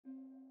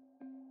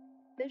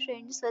Hey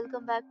friends,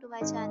 welcome back to my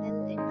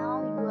channel, and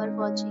now you are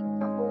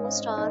watching a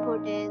 4-star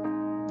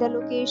hotel. The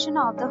location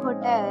of the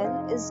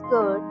hotel is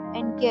good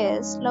and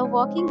guests love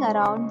walking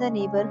around the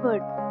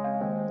neighborhood.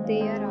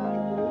 There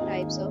are 4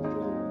 types of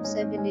rooms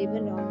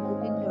available on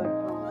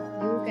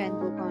booking.com. You can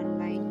book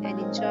online and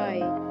enjoy.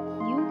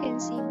 You can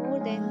see more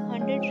than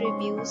 100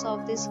 reviews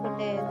of this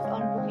hotel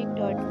on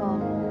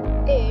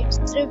booking.com.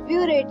 Its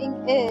review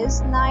rating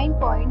is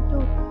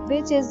 9.2,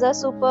 which is the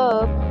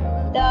superb.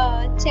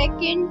 The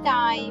check-in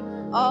time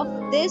of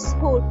this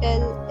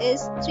hotel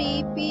is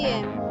 3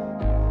 p.m.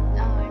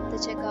 and the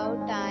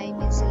checkout time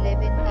is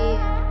 11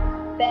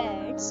 a.m.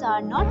 Pets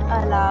are not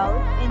allowed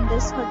in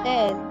this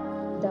hotel.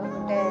 The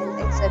hotel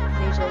accepts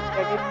major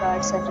credit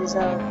cards and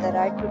reserves the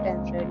right to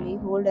temporarily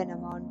hold an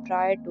amount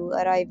prior to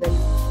arrival.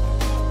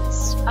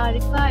 Guests are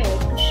required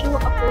to show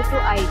a photo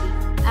ID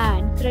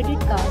and credit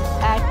card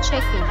at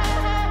check-in.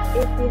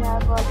 If you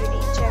have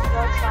already checked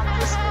out from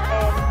this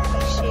hotel,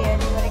 please share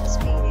your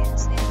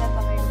experience in the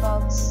comment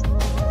box.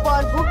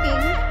 For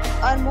booking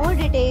or more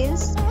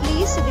details,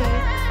 please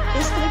read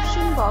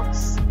description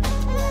box.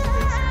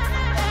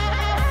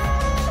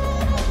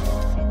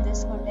 In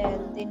this hotel,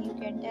 then you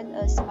can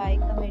tell us by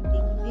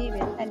commenting. We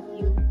will help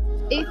you.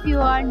 If you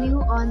are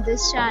new on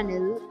this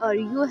channel or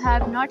you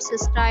have not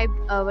subscribed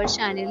our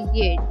channel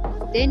yet,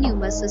 then you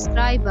must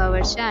subscribe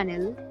our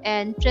channel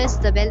and press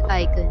the bell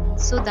icon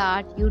so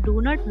that you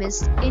do not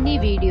miss any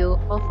video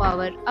of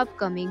our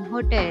upcoming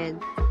hotel.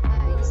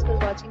 Thanks for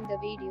watching the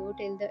video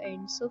till the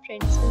end. So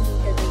friends, will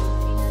meet again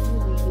in a new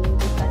video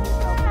with